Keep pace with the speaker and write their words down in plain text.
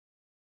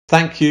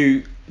Thank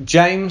you,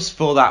 James,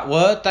 for that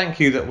word. Thank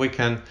you that we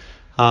can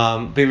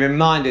be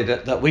reminded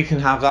that we can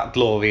have that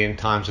glory in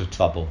times of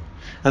trouble.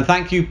 And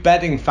thank you,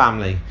 Bedding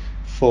family,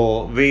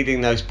 for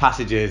reading those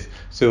passages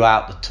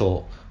throughout the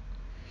talk.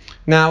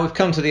 Now we've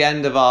come to the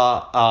end of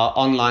our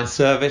online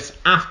service.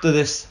 After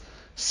this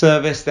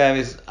service, there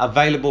is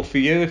available for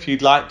you, if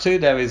you'd like to,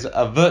 there is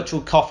a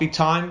virtual coffee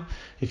time.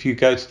 If you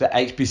go to the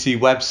HBC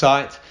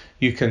website,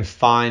 you can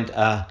find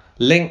a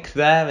link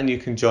there and you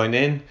can join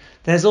in.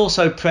 There's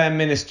also prayer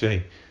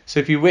ministry. So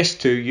if you wish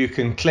to, you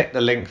can click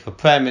the link for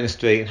prayer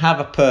ministry and have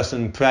a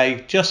person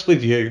pray just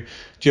with you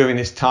during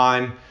this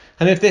time.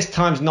 And if this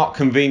time's not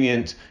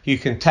convenient, you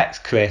can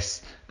text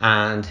Chris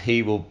and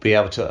he will be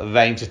able to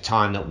arrange a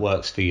time that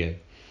works for you.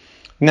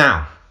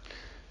 Now,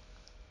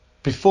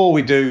 before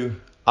we do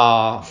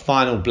our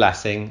final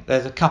blessing,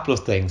 there's a couple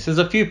of things. There's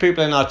a few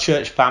people in our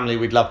church family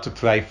we'd love to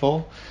pray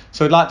for.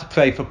 So we'd like to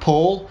pray for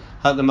Paul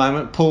at the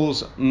moment.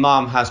 Paul's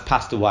mum has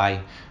passed away,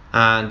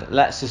 and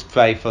let's just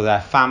pray for their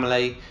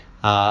family,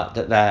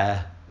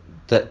 that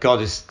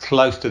God is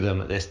close to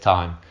them at this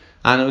time.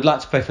 And I would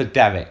like to pray for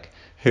Derek,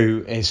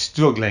 who is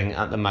struggling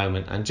at the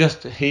moment, and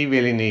he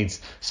really needs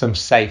some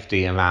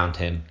safety around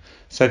him.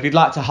 So if you'd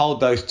like to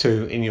hold those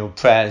two in your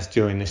prayers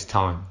during this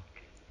time.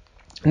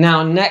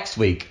 Now, next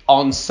week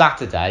on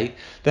Saturday,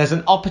 there's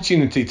an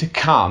opportunity to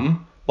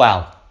come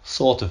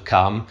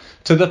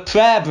to the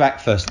prayer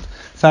breakfast.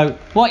 So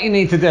what you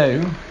need to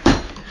do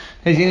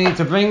is you need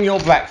to bring your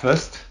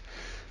breakfast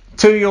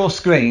to your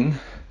screen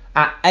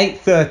at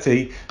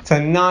 8:30 to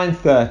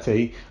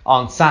 9:30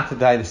 on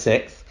Saturday the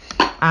 6th.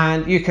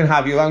 And you can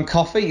have your own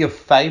coffee, your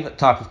favourite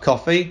type of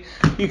coffee.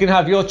 You can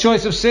have your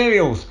choice of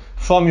cereals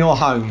from your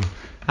home.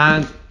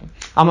 And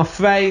I'm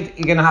afraid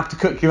you're going to have to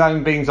cook your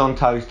own beans on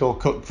toast or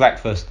cook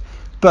breakfast.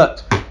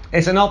 But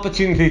it's an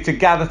opportunity to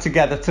gather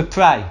together to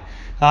pray.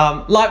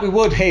 Like we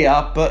would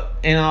here, but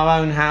in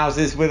our own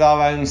houses with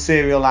our own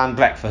cereal and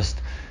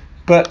breakfast.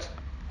 But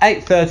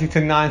 8:30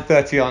 to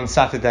 9:30 on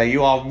Saturday,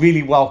 you are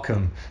really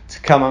welcome to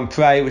come and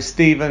pray with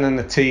Stephen and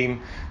the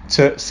team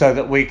so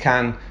that we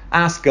can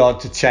ask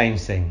God to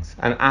change things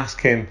and ask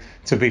him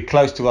to be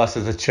close to us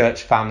as a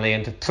church family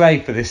and to pray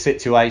for this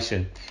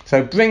situation.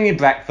 So bring your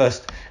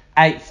breakfast,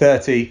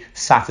 8:30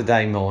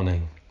 Saturday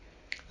morning.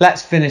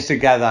 Let's finish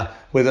together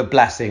with a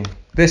blessing.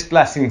 This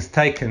blessing's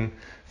taken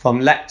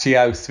from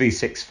Lectio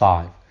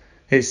 365.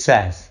 It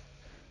says,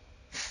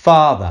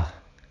 Father,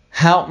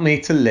 help me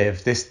to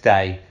live this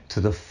day to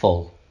the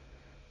full,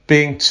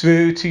 being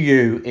true to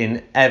you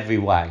in every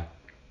way.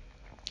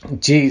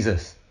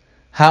 Jesus,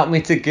 help me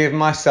to give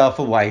myself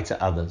away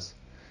to others,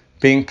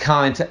 being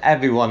kind to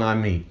everyone I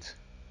meet.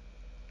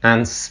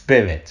 And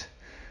Spirit,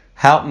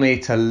 help me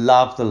to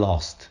love the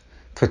lost,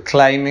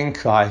 proclaiming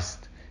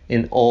Christ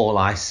in all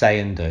I say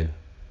and do.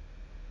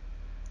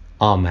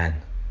 Amen.